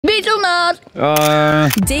Nut!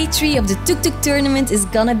 Day 3 of the TukTuk tournament is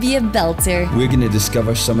gonna be a belter. We're gonna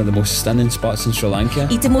discover some of the most stunning spots in Sri Lanka,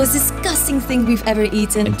 Eat the most disgusting thing we've ever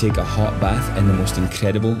eaten, and take a hot bath in the most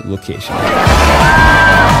incredible location.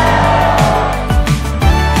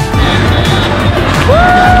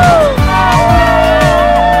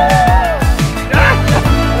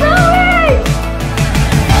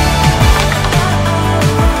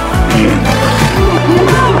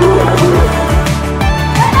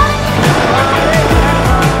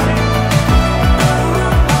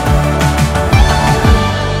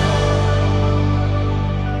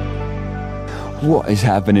 What is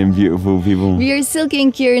happening, beautiful people? We are Silky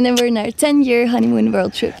and Kieran and we're on our 10-year honeymoon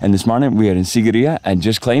world trip. And this morning we are in Sigiriya and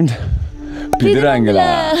just climbed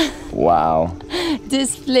Pidurangala. Wow.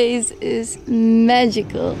 This place is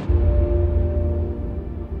magical.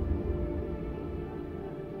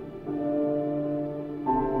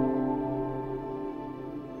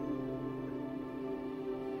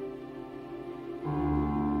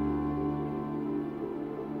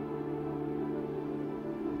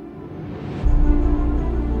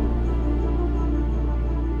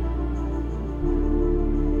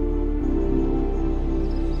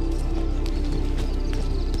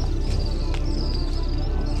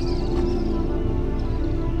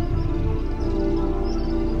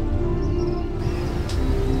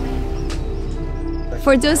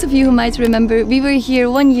 For those of you who might remember, we were here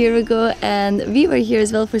 1 year ago and we were here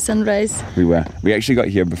as well for sunrise. We were. We actually got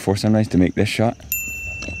here before sunrise to make this shot.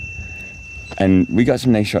 And we got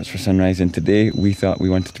some nice shots for sunrise, and today we thought we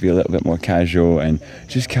wanted to be a little bit more casual and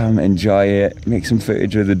just come, enjoy it, make some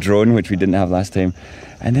footage with the drone, which we didn't have last time,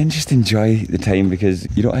 and then just enjoy the time because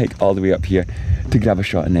you don't hike all the way up here to grab a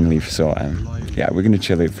shot and then leave. So yeah, we're going to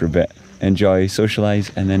chill out for a bit, enjoy,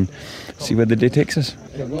 socialise, and then see where the day takes us.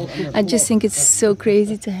 I just think it's so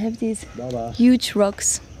crazy to have these huge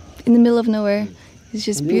rocks in the middle of nowhere. It's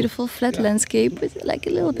just beautiful flat landscape with like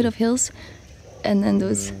a little bit of hills and then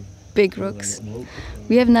those big rocks.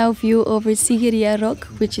 We have now view over Sigiriya rock,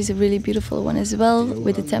 which is a really beautiful one as well,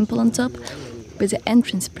 with a temple on top. But the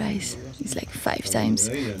entrance price is like 5 times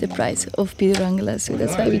the price of Pidurangala, so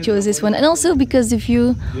that's why we chose this one. And also because the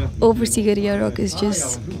view over Sigiriya rock is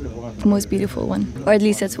just the most beautiful one, or at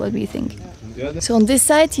least that's what we think. So on this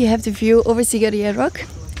side you have the view over Sigiriya rock,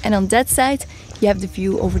 and on that side you have the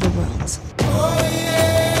view over the world.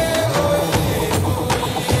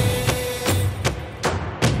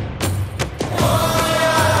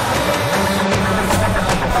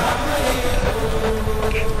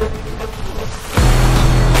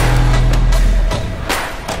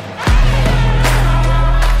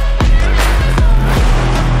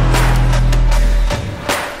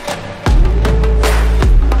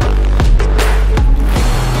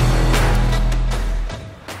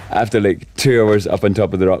 After like 2 hours up on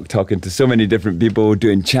top of the rock talking to so many different people,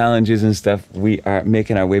 doing challenges and stuff, we are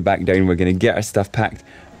making our way back down. We're going to get our stuff packed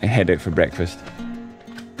and head out for breakfast.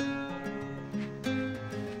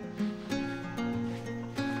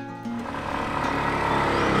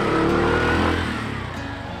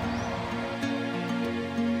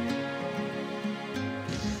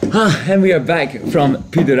 And we are back from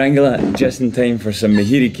Pidurangala just in time for some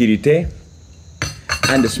mahiri kiri tea.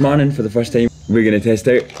 And this morning, for the first time, we're going to test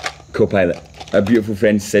out Co-Pilot. Our beautiful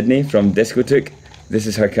friend Sydney from TukTuk. This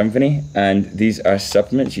is her company, and these are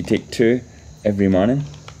supplements. You take 2 every morning.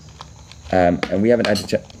 And we haven't had the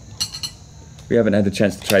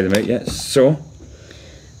chance to try them out yet. So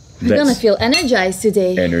we're gonna feel energized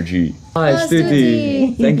today. Energy. Hi,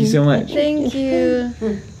 Stuti. Thank you so much. Thank you.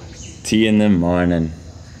 Tea in the morning.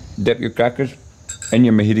 Dip your crackers in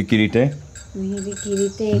your mahiri kiri tea.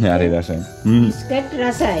 Nyari rasa. Biskuit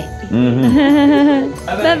rasa.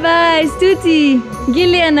 Bye bye, Stuti.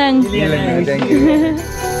 Gili anang. Thank you.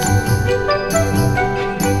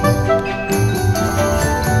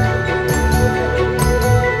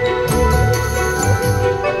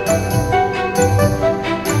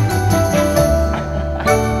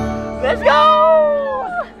 Let's go!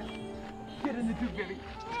 Get in the tube, baby.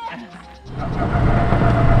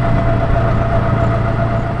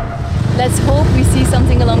 Let's hope we see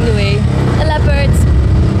something along the way. A leopard,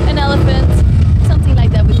 an elephant, something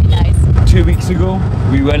like that would be nice. 2 weeks ago,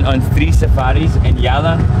 we went on 3 safaris in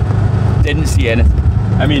Yala. Didn't see anything.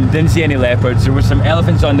 I mean, didn't see any leopards. There were some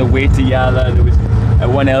elephants on the way to Yala. There was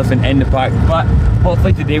one elephant in the park. But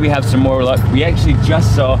hopefully today we have some more luck. We actually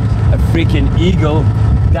just saw a freaking eagle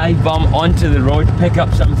dive bomb onto the road, pick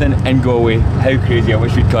up something and go away. How crazy. I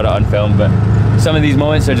wish we'd caught it on film, but some of these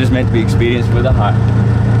moments are just meant to be experienced with a heart.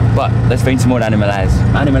 But let's find some more animals.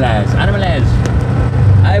 Animals.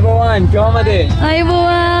 Hi everyone, come on. Hi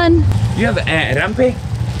everyone. You have Rupee?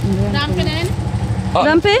 Oh,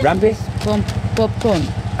 Rampe? Rampe? Popcorn.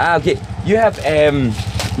 Ah, okay. You have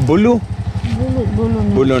bulu?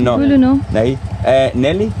 Bulu no. Bulu no. Nahi.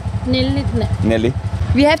 Nelly? Nelly.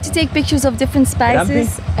 We have to take pictures of different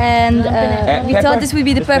spices, and we pepper? thought this would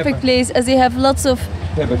be the Just perfect pepper. place as they have lots of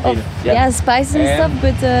Pepper potatoes. yeah, spices and stuff,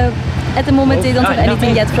 but at the moment they don't have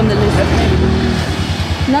anything yet from the list.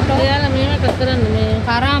 Not all.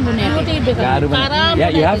 Yeah,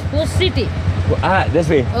 you have? City. Ah, this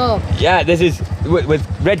way. Oh. Yeah, this is with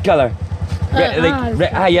red color.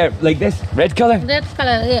 Yeah, like this. Red color? Red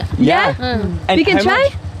color, yeah. Yeah. And We can how try?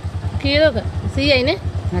 much?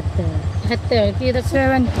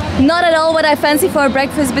 Not at all what I fancy for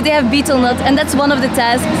breakfast, but they have betel nut, and that's one of the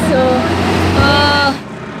tasks. So,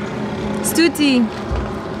 Stuti.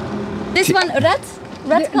 This one red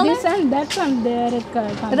color. This and that one, the red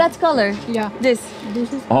color. Red color. Yeah. This.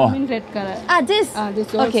 This is Oh. in red color. Ah, this.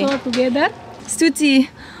 This Okay. also together. Stuti.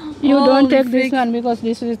 You don't take frick. this one because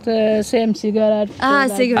this is the same cigarette. Ah,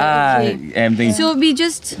 cigarette. Ah, Okay. thing. So we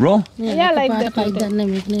just. Roll? Yeah, like that.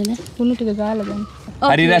 Kunu tiga gala gan.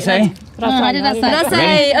 How did I say?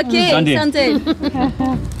 Rasai. Okay, Sante. Sante.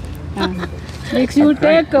 Next you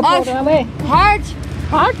take away. Hard.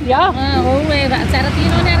 Hot, yeah.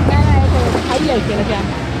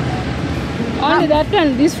 Only that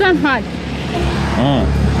one. This one hot.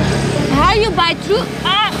 How you bite through?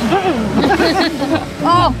 Ah.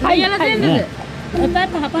 Oh. High.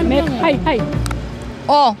 Make high.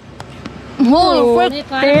 Oh. Holy frick.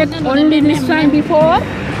 Take only this one before.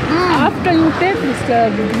 After you take this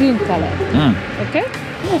green color. Okay?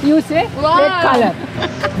 You say red color.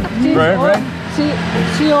 Right.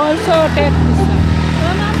 She also take this one.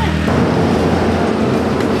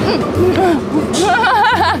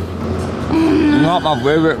 Not my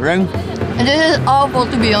favorite ring. This is awful,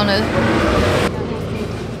 to be honest.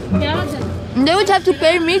 They would have to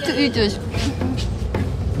pay me to eat this.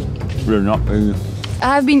 We're not very.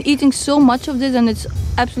 I have been eating so much of this and it's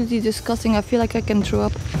absolutely disgusting. I feel like I can throw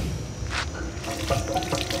up.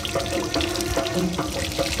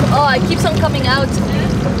 Oh, it keeps on coming out.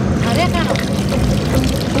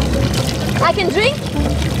 I can drink?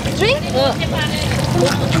 Drink?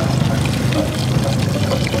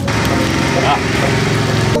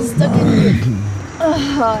 Stuck in here.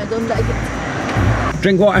 I don't like it.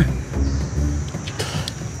 Drink water.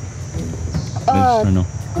 No.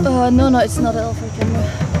 No, it's not at all for camera.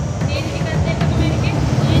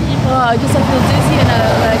 I just feel dizzy and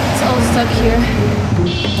like it's all stuck here.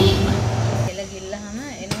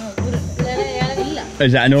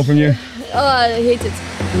 Is that a no from you? Oh, I hate it.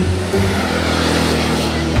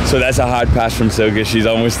 So that's a hard pass from Silga. She's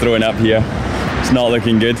almost throwing up here. It's not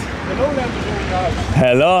looking good.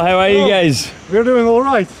 Hello, how are you guys? We're doing all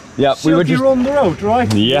right. Yeah, we were just on the road,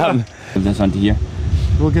 right? Yeah. Put this onto here.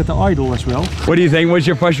 We'll get the idol as well. What do you think? What's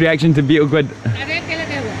your first reaction to betel quid?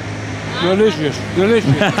 Delicious,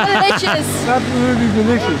 delicious. Delicious. Absolutely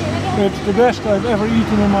delicious. It's the best I've ever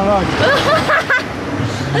eaten in my life.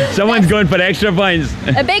 Someone's going for extra points.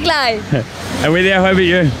 A big lie. And we're there, how about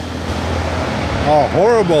you? Oh,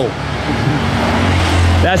 horrible.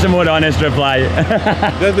 That's a more honest reply.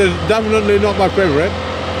 That is definitely not my favorite.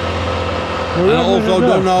 I also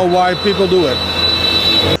don't know why people do it.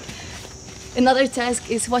 Another task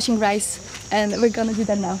is washing rice, and we're gonna do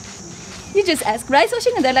that now. You just ask rice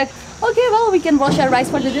washing, and they're like, okay, well, we can wash our rice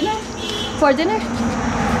for the dinner. For dinner?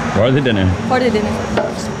 For the dinner. For the dinner.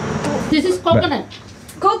 This is coconut.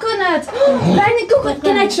 Coconut! Tiny coconut.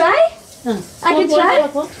 Can I try? I can try?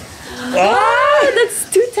 Ah, that's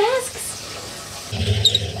 2 tasks.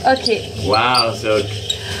 Okay. Wow, so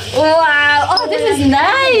Wow. Oh, this is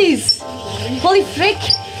nice. Holy frick.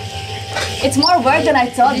 It's more work than I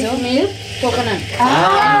thought, though. Milk, coconut.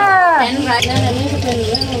 Ah. And right now,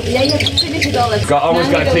 Yeah, you have to finish it all.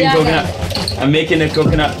 almost got a clean coconut. I'm making a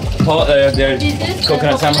coconut pot, their this is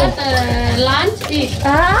coconut sample. Lunch dish.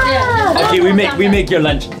 Ah. Okay, we make your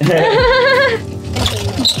lunch.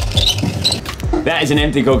 That is an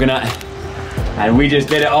empty coconut. And we just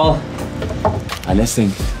did it all. And this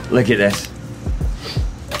thing, look at this.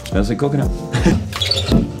 Smells like coconut.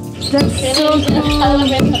 That's so cool.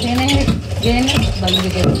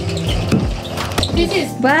 This is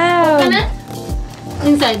Wow. coconut.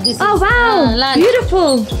 Inside this Oh, is wow. lunch.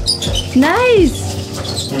 Beautiful. Nice.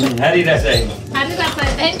 How did I say?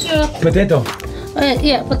 Thank you. Potato.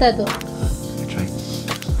 Yeah, potato.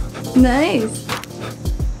 Nice.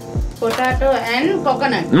 Potato and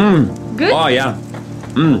coconut. Good. Oh yeah.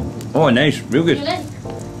 Oh nice, real good.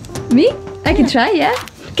 Me? I can try, yeah.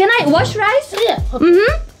 Can I wash rice? Yeah.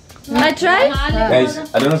 I try? Guys,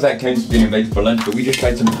 I don't know if that counts being invited for lunch, but we just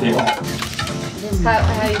tried some potato.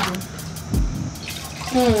 How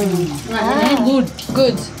you do? Good.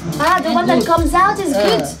 Good. The one that comes out is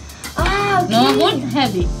good. Okay. No good,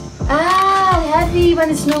 heavy. Heavy when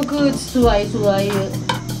it's no good. Suai.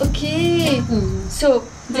 Okay. So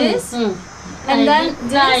this and then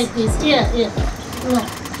Like this. Yeah. this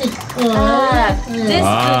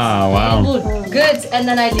Wow. good. And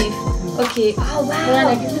then I leave. Okay. Oh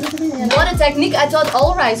wow. What a technique. I thought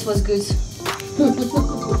all rice was good.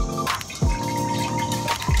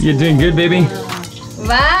 You're doing good, baby.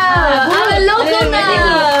 Wow. I'm a local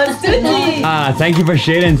now. Study. Thank you for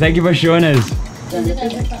sharing. Thank you for showing us.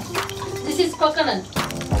 This is coconut.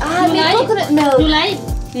 Coconut milk. You like?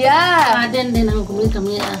 Yeah. Then I'm going to come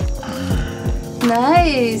here.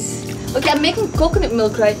 Nice. Okay, I'm making coconut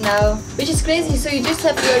milk right now, which is crazy. So you just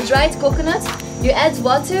have your dried coconut, you add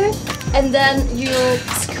water, and then you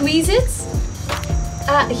squeeze it.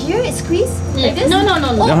 Here, squeeze like this. No.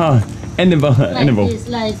 Oh, in the bowl.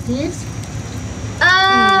 Like this.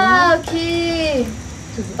 Okay.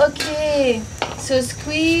 Okay. So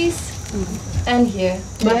squeeze and here.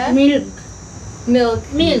 Yeah. Milk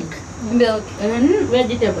Milk. and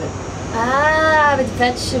vegetable. With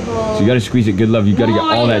vegetables. So you gotta squeeze it good, love. You gotta get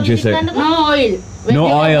all that juice out. No oil. No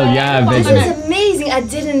oil, yeah, This vegetable. is amazing. I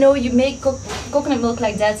didn't know you make coconut milk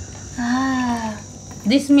like that.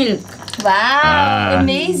 This milk. Wow,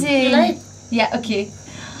 amazing. You like? Yeah, okay.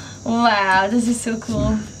 Wow, this is so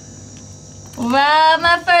cool. Wow,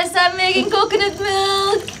 my first time making coconut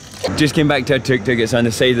milk. Just came back to our tuk-tuk. It's on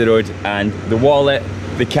the side of the road, and the wallet,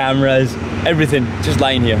 the cameras, everything just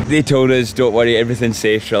lying here. They told us, don't worry, everything's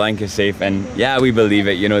safe, Sri Lanka's safe, and yeah, we believe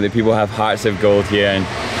it. You know, the people have hearts of gold here, and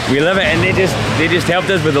we love it. And they just helped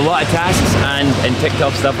us with a lot of tasks and ticked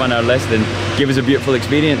off stuff on our list and gave us a beautiful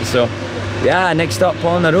experience. So yeah, next stop,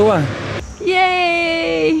 Polonnaruwa.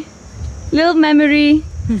 Yay! Little memory.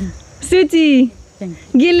 Suti.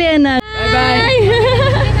 Gilena.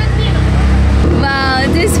 Bye-bye. Wow,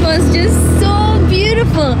 this was just so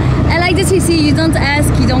beautiful. I like this, you see, you don't ask,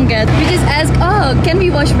 you don't get. We just ask, oh, can we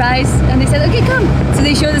wash rice? And they said, okay, come. So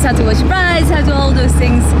they showed us how to wash rice, how to do all those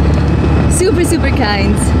things. Super, super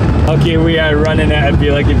kind. Okay, we are running out. I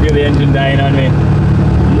feel like you feel the engine dying on me.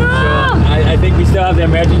 No! So I think we still have the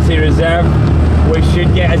emergency reserve, which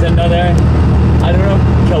should get us another, I don't know,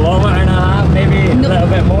 kilometre and a half, maybe a little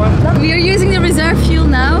bit more. We are using the reserve fuel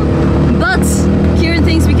now, but Kieran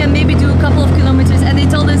thinks we can maybe do a couple of kilometers, and they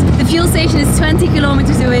told us the fuel station is 20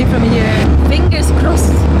 kilometers away from here. Fingers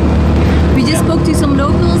crossed. We just spoke to some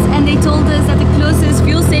locals and they told us that the closest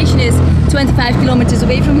fuel station is 25 kilometers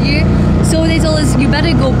away from here. So they told us you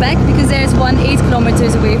better go back because there's one 8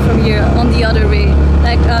 kilometers away from here on the other way,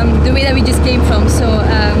 like the way that we just came from. So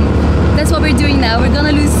that's what we're doing now. We're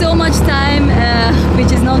gonna lose so much time,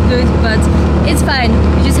 which is not good, but it's fine.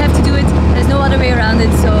 We just have to do it. There's no other way around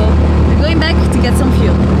it. So we're going back to get some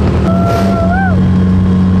fuel.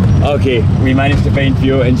 Okay, we managed to find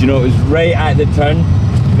fuel, and you know, it was right at the turn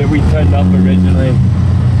that we turned up originally.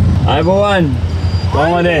 Ivan,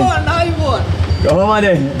 කොහමද? කොහමද?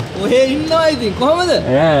 ඔහේ ඉන්නවා ඉතින් කොහමද?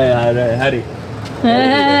 හරි.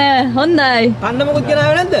 හොඳයි. කන්න මොකද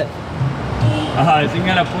ගෙනාවේ නැද්ද?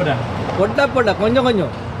 සිංහල පොඩ. පොඩ්ඩක් කොඤ්ඤෝ කොඤ්ඤෝ.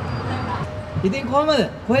 ඉතින් කොහමද?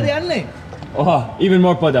 කොහෙද යන්නේ? Even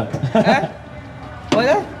more පොඩ. ඈ? කොහෙද?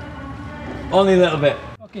 Only a little bit.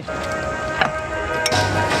 Okay.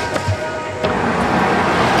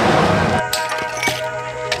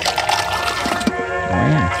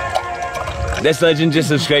 This legend just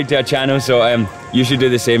subscribed to our channel, so you should do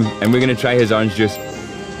the same. And we're gonna try his orange juice.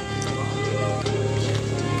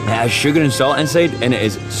 It has sugar and salt inside, and it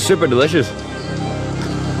is super delicious.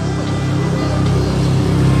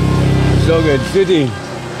 So good, Suti.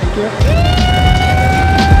 Thank you.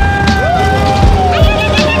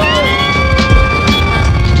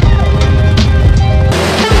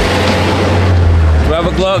 12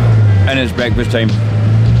 o'clock, and it's breakfast time.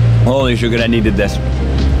 Holy sugar, I needed this.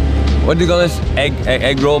 What do you call this?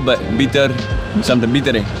 Egg roll, but bitter, something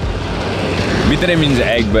bittere. Bittere means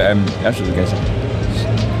egg, but that's what the guy said.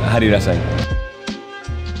 Hari rasai.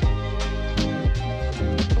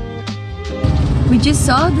 We just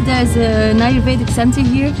saw that there's an Ayurvedic center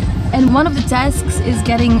here, and one of the tasks is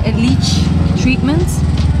getting a leech treatment.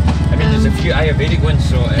 I mean, there's a few Ayurvedic ones,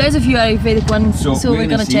 so... there's a few Ayurvedic ones, so we're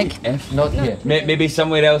gonna see check. If not here. Maybe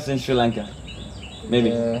somewhere else in Sri Lanka.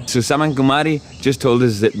 Maybe. So Saman Kumari just told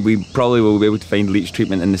us that we probably will be able to find leech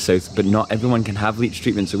treatment in the south, but not everyone can have leech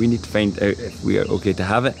treatment, so we need to find out if we are okay to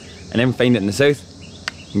have it, and then find it in the south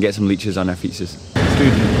and get some leeches on our feetses.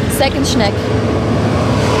 Second snack.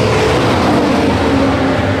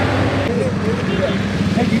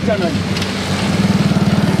 Hey, you turn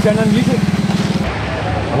on music.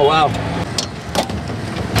 Oh wow.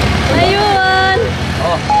 Ayun!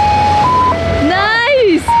 Oh.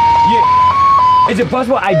 Nice! Is it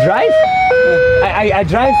possible I drive? I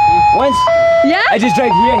drive once. Yeah? I just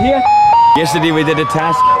drive here. Yesterday we did a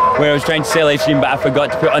task where I was trying to say live stream, but I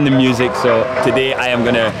forgot to put on the music. So today I am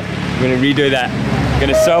gonna redo that.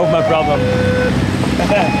 Gonna solve my problem.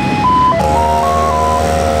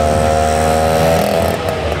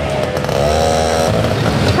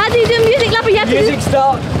 How do you do music, Lapper? You have Music to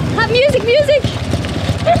stop. have music.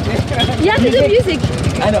 You have to do music.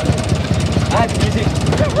 I know. Add music.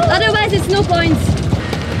 Otherwise, it's no points.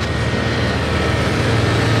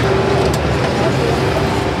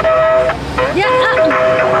 Yeah.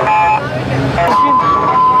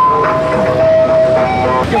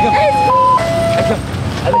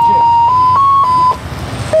 I let you.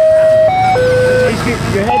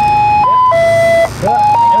 Your head. Yeah.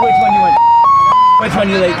 And which one you want? Which one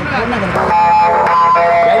you like?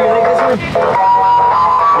 Yeah, you like this one?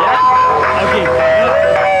 Yeah? Okay.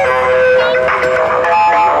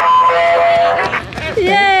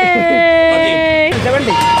 Yay! Okay.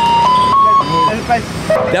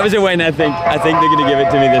 That was a win, I think. I think they're gonna give it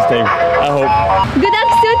to me this time. I hope. Good luck,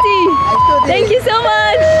 Stuti. Thank you so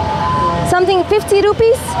much. Something 50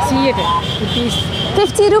 rupees? Rupees.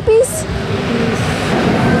 50 rupees?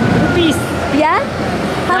 Rupees. Yeah?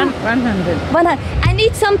 100. 100. I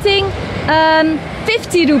need something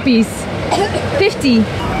 50 rupees. 50.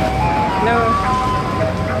 No.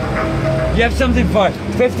 You have something for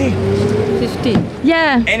 50? 50.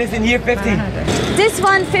 Yeah. Anything here 50? This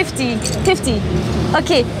one 50. 50.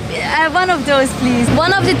 Okay, one of those please.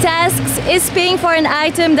 One of the tasks is paying for an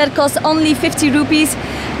item that costs only 50 rupees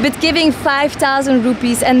but giving 5,000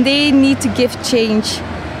 rupees and they need to give change.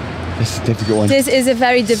 This is a difficult one. This is a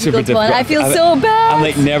very difficult one. I feel so bad. I'm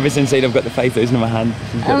like nervous inside. I've got the 5,000 in my hand.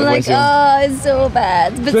 I'm like, oh, it's so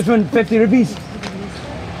bad. But this one 50 rupees.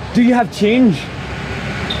 Do you have change?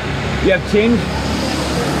 You have change?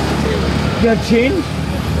 You have change?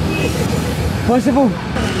 Possible?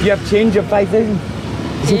 You have change of 5,000?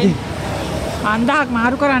 It's okay.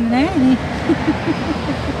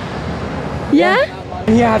 yeah?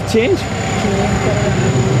 You have change?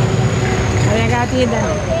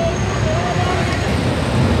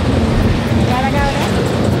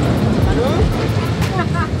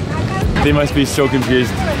 They must be so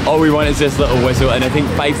confused. All we want is this little whistle, and I think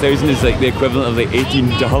 5,000 is like the equivalent of like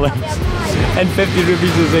 $18, and 50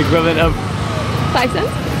 rupees is the equivalent of 5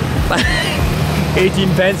 cents?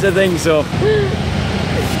 18 pence, I think. So.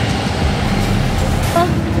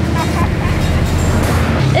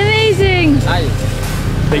 Amazing! I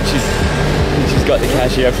think she's got the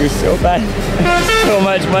cash here. I feel so bad. So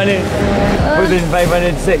much money.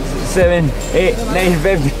 4,500, 6, 7, 8, 9,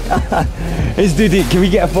 50. It's Duty. Can we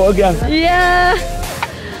get a photograph? Yeah!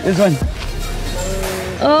 This one.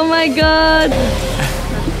 Oh my god!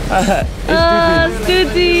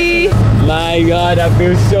 Stuti! My god, I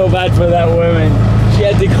feel so bad for that woman. She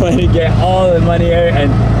had to go in and get all the money out,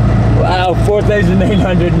 and wow,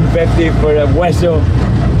 4,950 for a whistle.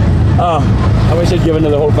 Oh, I wish I'd given her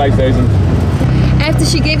the whole 5,000. After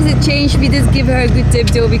she gave us the change, we did give her a good tip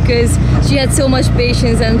though, because she had so much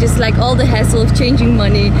patience and just like all the hassle of changing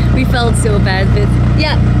money. We felt so bad, but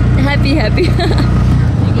yeah, happy.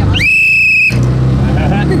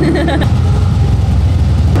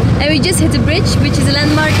 And we just hit the bridge, which is a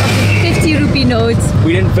landmark of the 50 rupee notes.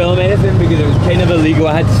 We didn't film anything because it was kind of illegal.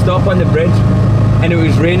 I had to stop on the bridge and it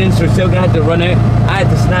was raining, so Silky had to run out. I had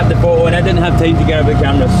to snap the photo and I didn't have time to get out the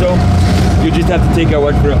camera, so you just have to take our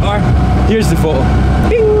word for it. Or here's the photo.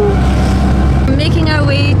 We're making our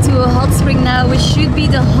way to a hot spring now, which should be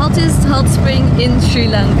the hottest hot spring in Sri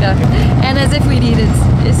Lanka. And as if we need it.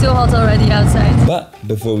 It's so hot already outside. But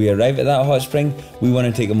before we arrive at that hot spring, we want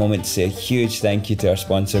to take a moment to say a huge thank you to our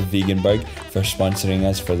sponsor VEGANBURG for sponsoring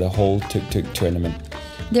us for the whole TukTuk tournament.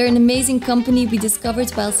 They're an amazing company we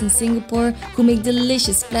discovered whilst in Singapore, who make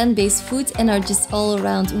delicious plant-based food and are just all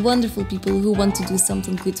around wonderful people who want to do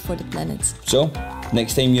something good for the planet. So,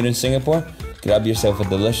 next time you're in Singapore, grab yourself a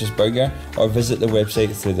delicious burger or visit the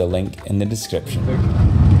website through the link in the description.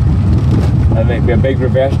 That might be a big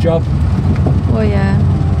reverse job. Oh yeah.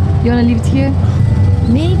 You wanna leave it here?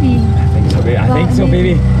 Maybe. I think so, baby. I think so,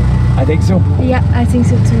 baby. I think so. Yeah, I think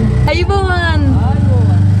so too. Ayuboan!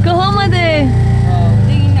 Kohomade!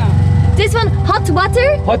 This one, hot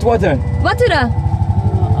water? Hot water. Watura?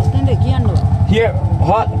 Here,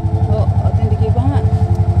 hot.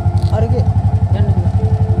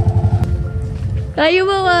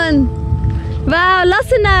 Ayuboan! Wow,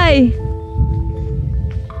 lasanai!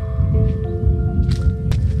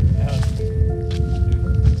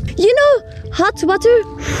 You know, Hot water?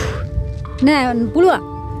 Nè, pulua.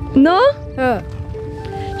 No?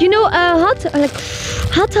 You know hot? Like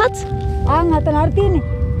hot? Ang atan artini.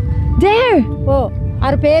 There! Oh,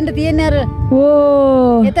 ar paint තියෙන්නේ අර.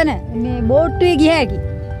 Whoa! එතන මේ boat එකේ ගියා කි.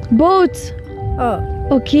 Boat?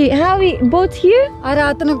 Okay, how we boat here? අර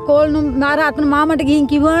අතන කෝල්නු මාර අතන මාමට ගිහින්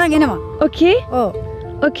කිව්වා නම් එනවා. Okay.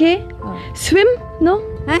 Okay. Swim? No?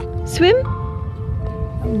 Swim?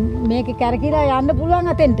 මේක කැරකිලා යන්න පුළුවන්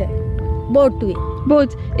අතෙන්ට. boat එකේ. Boat.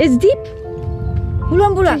 It's deep?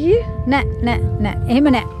 පුළුවන්. Here? නෑ. එහෙම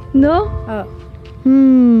නෑ. No?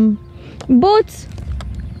 Boat?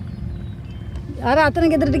 අර අතන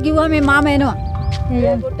ගෙදරට කිව්වා මේ මාම එනවා.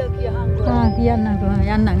 කියන්නම්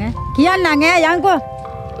යන්කෝ.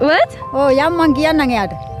 What? යම් මං කියන්නම්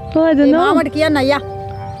එයාට. Oh, I don't know. මාමට කියන්න යා.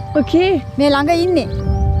 Okay. මේ ළඟ ඉන්නේ.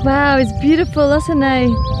 Wow, it's beautiful, doesn't it?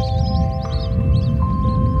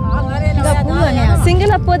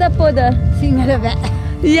 Sinhala poda. Sinhala බෑ.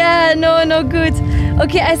 Yeah, no, good.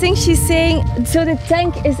 Okay, I think she's saying, so the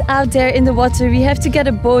tank is out there in the water. We have to get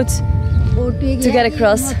a boat to get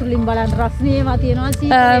across.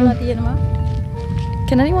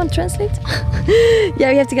 Can anyone translate?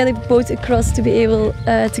 Yeah, we have to get a boat across to be able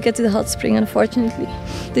to get to the hot spring, unfortunately.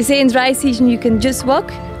 They say in dry season you can just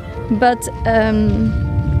walk, but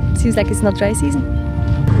seems like it's not dry season.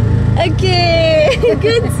 Okay,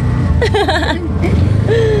 good.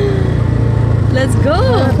 Let's go.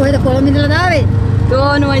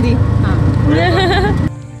 Oh, no idea.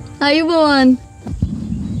 Ayubowan.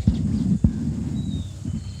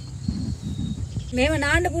 මේව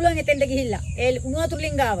නාන්න පුළුවන් එතෙන්ට ගිහිල්ලා. ඒ උණු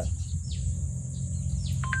වතුරින් ගාව.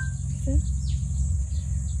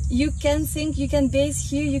 You can think, you can base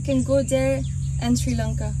here, you can go there and Sri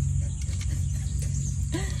Lanka.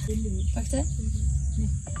 Wacht hè.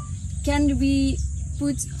 Can we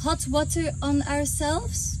put hot water on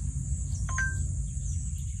ourselves?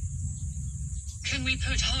 Can we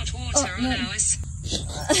put hot water on ours?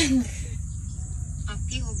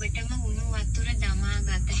 අපි ඔබටම උණු වතුර දමා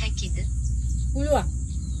ගත හැකිද? පුළුවන්.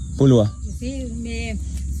 මේ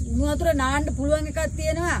උණු වතුර නාන්න පුළුවන් එකක්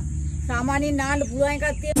තියෙනවා. සාමාන්‍යයෙන් නාන්න පුළුවන් එකක්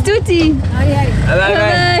තියෙනවා. Tuti. හරි.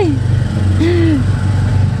 Bye.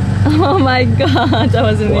 Oh my god, that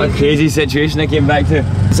was amazing. What a crazy situation I came back to.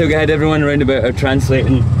 So we had everyone around about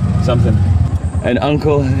translating something. And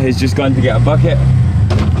Uncle has just gone to get a bucket.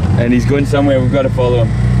 And he's going somewhere, we've got to follow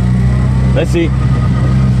him. Let's see.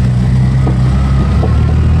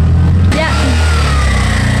 Yeah,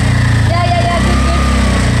 good.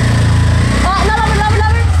 Oh, no,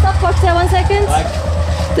 stop, Fox, 1 second. Flag.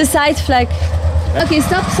 The side flag. Okay,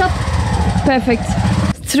 stop. Perfect.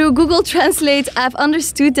 Through Google Translate, I've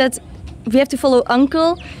understood that we have to follow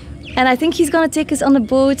Uncle. And I think he's gonna take us on a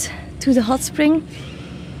boat to the hot spring.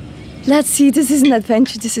 Let's see, this is an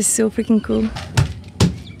adventure. This is so freaking cool.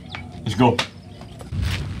 Let's go.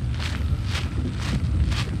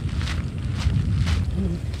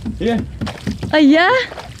 Yeah. Yeah?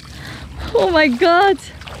 Oh my god.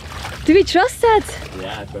 Do we trust that?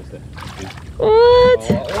 Yeah, I trust it.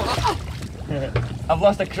 What? I've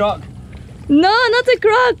lost a croc. No, not a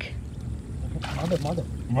croc.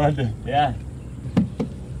 Mother. Yeah.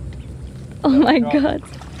 Oh my god.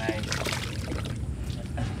 Nice.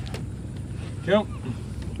 Cool.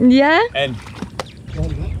 Yeah? In.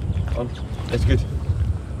 Oh, that's good.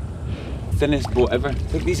 Thinnest boat ever.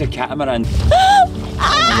 Look, these are catamarans. Oh my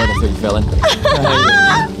god, I thought you fell in.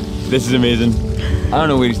 This is amazing. I don't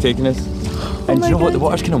know where he's taking us. And do you know what? The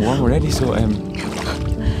water's kind of warm already, so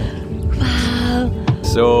Wow.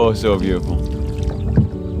 so beautiful.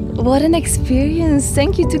 What an experience.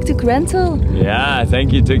 Thank you, TukTuk Rental. Yeah,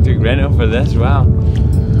 thank you TukTuk Rental for this. Wow.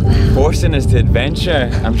 Forcing us to adventure.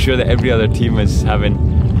 I'm sure that every other team is having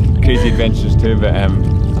crazy adventures too, but I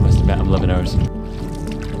must admit I'm loving ours. Nice.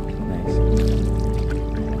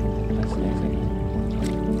 That's amazing.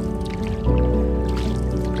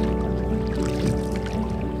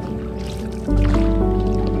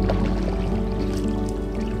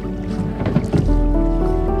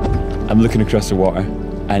 I'm looking across the water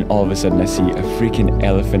and all of a sudden I see a freaking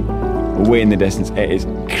elephant way in the distance. It is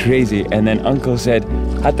crazy. And then Uncle said,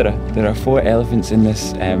 Hatara, there are 4 elephants in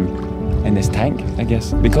this tank, I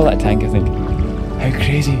guess. They call it a tank, I think. How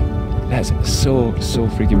crazy. That's so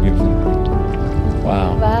freaking beautiful.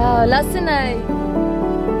 Wow. Wow, laatste.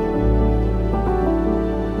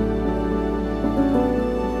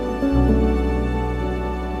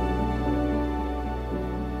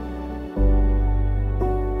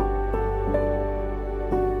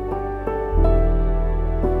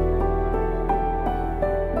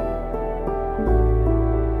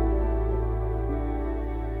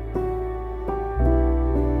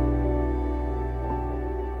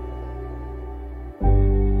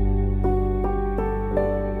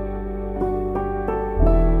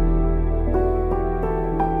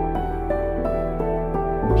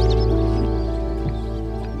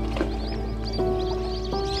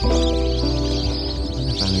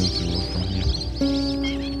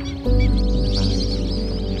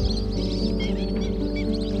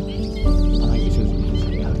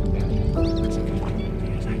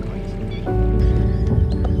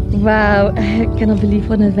 Wow, I cannot believe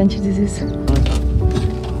what an adventure this is.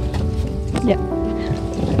 Yeah.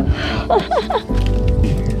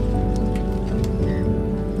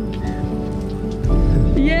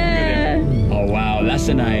 Yeah. Oh wow, that's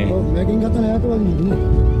a nice.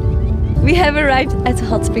 We have arrived at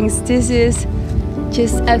Hot Springs. This is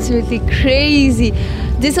just absolutely crazy.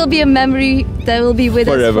 This will be a memory that will be with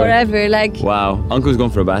us forever. Like, wow, Uncle's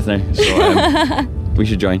going for a bath now, so we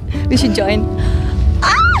should join. We should join.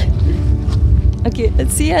 Ah! Okay,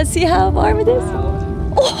 let's see how warm it is.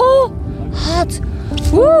 Oh, hot.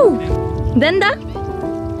 Woo! Denda?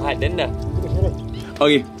 Hi, Denda.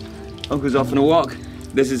 Okay, Uncle's off on a walk.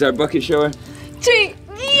 This is our bucket shower. 3.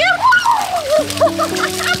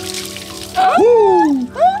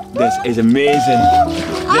 This is amazing.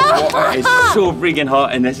 This water is so freaking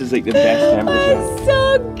hot, and this is like the best temperature.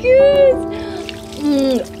 So good.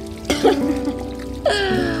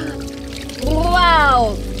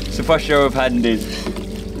 Wow. It's the first shower I've had in days.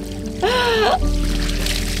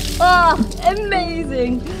 Oh,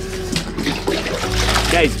 amazing.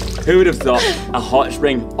 Guys, who would have thought a hot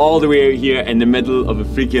spring all the way out here in the middle of a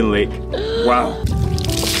freaking lake? Wow.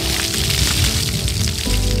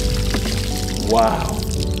 Wow.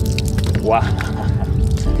 Wow.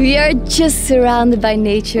 We are just surrounded by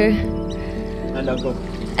nature. And Uncle.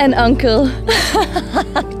 And Uncle.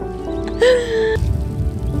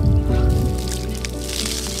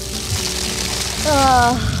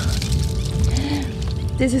 Oh.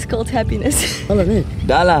 This is called happiness.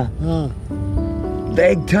 Dala.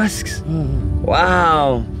 Big tusks.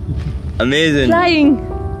 Wow. Amazing. Flying.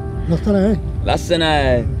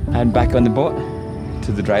 Lasana. And back on the boat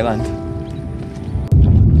to the dry land.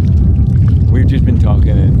 We've just been talking,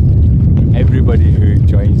 and everybody who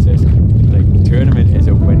joins this tournament is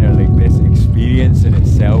a winner. Like, this experience in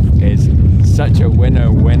itself is such a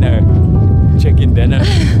winner chicken dinner.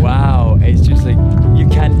 Wow, it's just like you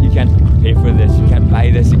can't pay for this, you can't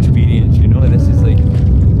buy this experience, you know. This is like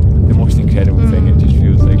the most incredible thing. It just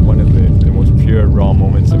feels like one of the most pure raw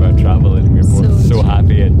moments of our travel, and we're both so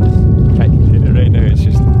happy and can't contain it right now. It's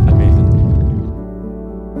just amazing.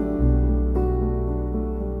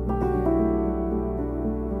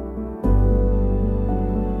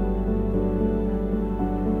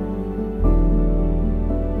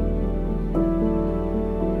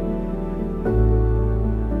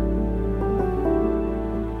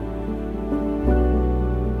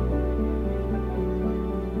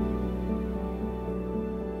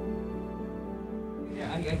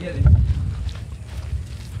 I get it.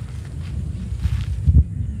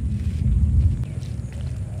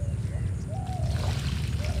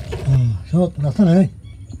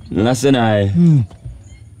 Lasanai.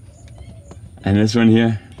 And this one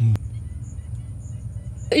here.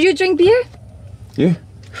 You drink beer? Yeah.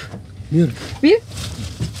 Beer?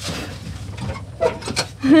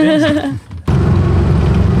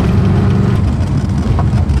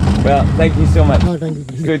 Well, thank you so much.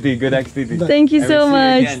 Goodie, good activity. Thank you so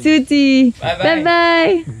much, Tuti. Bye bye. Bye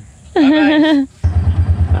bye. Bye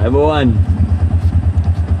bye. Everyone.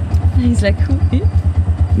 He's like, who?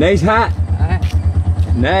 Nice hat.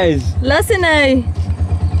 Nice. Lasanai.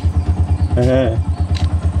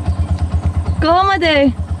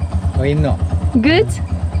 Komade. Good?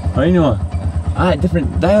 I know.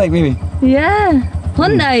 Different dialect maybe. Yeah.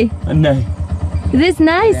 Hyundai. Hyundai. This is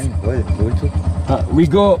nice. We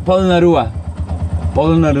go Polonnaruwa.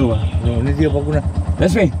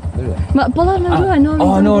 This way. Polonnaruwa, no.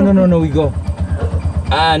 Oh no, we go.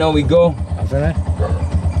 No, we go.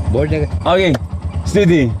 Okay.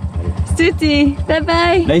 Stuti. Bye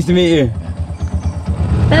bye. Nice to meet you.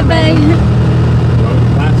 Bye bye.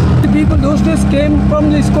 The people those days came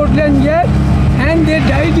from the Scotland yard, and they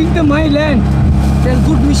died in my land. There are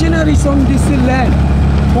good missionaries on this land.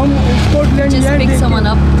 From Scotland Just yard. pick someone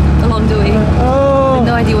up along the way. I have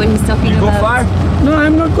no idea what he's talking about. Go far? No,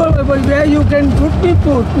 I'm not going, but where you can put me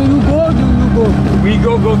put. You go. We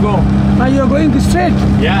go. You're going straight?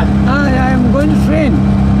 Yeah. I am going straight.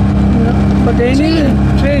 But anyway,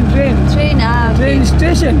 train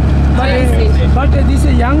station. But these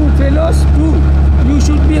young fellows too, you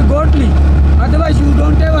should be godly. Otherwise you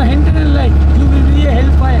don't have a handle life. You will be a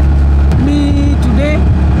hellfire. Me today,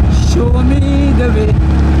 show me the way,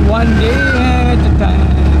 one day at a time.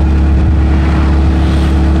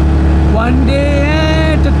 One day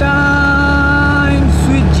at a time,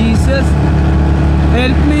 sweet Jesus,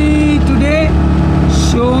 help me today,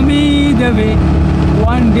 show me the way,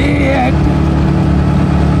 one day at a time.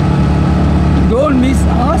 Don't miss,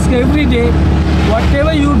 ask every day,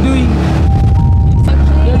 whatever you're doing.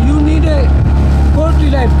 You need a godly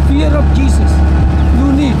life, fear of Jesus.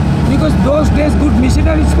 You need. because those days good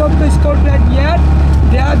missionaries from the Scotland Yard,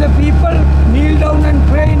 they are the people kneel down and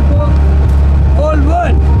pray for whole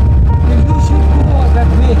world. You should go that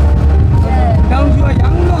way. Now you are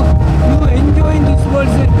young now, you enjoy this world.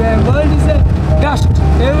 The world is a dust,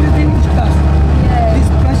 everything is dust. This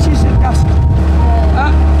flesh is a dust.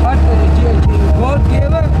 But God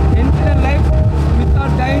gave an entire life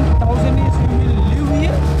without dying. 1,000 years you will live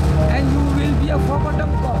here and you will be a prophet of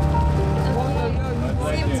God.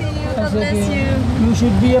 Same to you, God bless you. You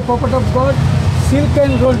should be a prophet of God. Silk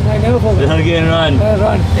and run, I never forget. Silky and run.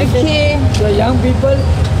 Run. Okay. So young people,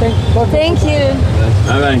 thank God. Thank you.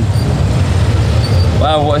 Alright.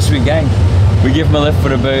 Wow, what a sweet gang. We gave him a lift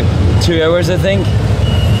for about 2 hours, I think.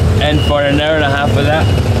 And for an hour and a half of that,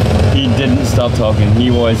 he didn't stop talking.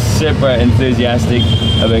 He was super enthusiastic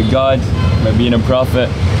about God, about being a prophet.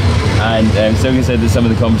 And Silky said that some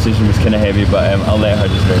of the conversation was kind of heavy, but I'll let her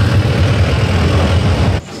describe it.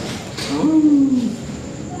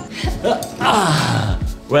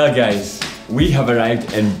 Well guys, we have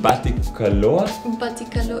arrived in Batticaloa.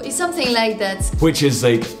 Batticaloa is something like that. Which is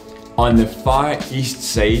like on the far east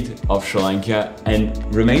side of Sri Lanka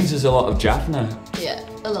and reminds us a lot of Jaffna. Yeah,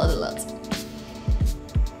 a lot.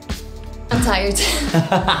 I'm tired.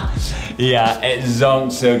 Yeah, it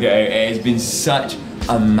zonked so good. It's been such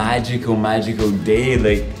a magical day.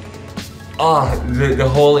 Like, the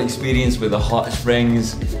whole experience with the hot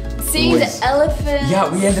springs. Seeing the elephants. Yeah,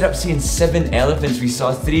 we ended up seeing 7 elephants. We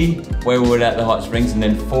saw 3 while we were at the hot springs and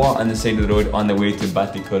then 4 on the side of the road on the way to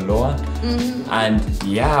Batticaloa. And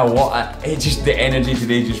yeah, the energy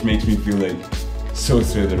today just makes me feel like so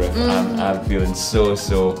through the roof. I'm feeling so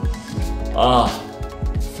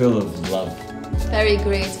full of love. Very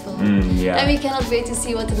grateful. Yeah. And we cannot wait to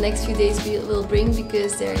see what the next few days will bring,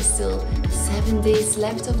 because there is still 7 days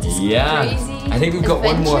left of this crazy I think we've got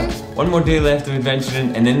one more day left of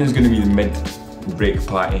adventuring, and then there's going to be the mid-break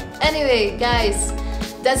party. Anyway, guys,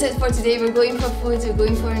 that's it for today. We're going for food, we're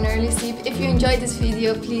going for an early sleep. If you enjoyed this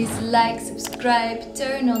video, please like, subscribe,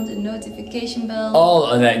 turn on the notification bell. All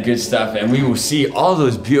of that good stuff, and we will see all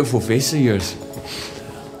those beautiful faces of yours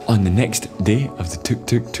on the next day of the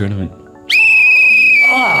TukTuk tournament.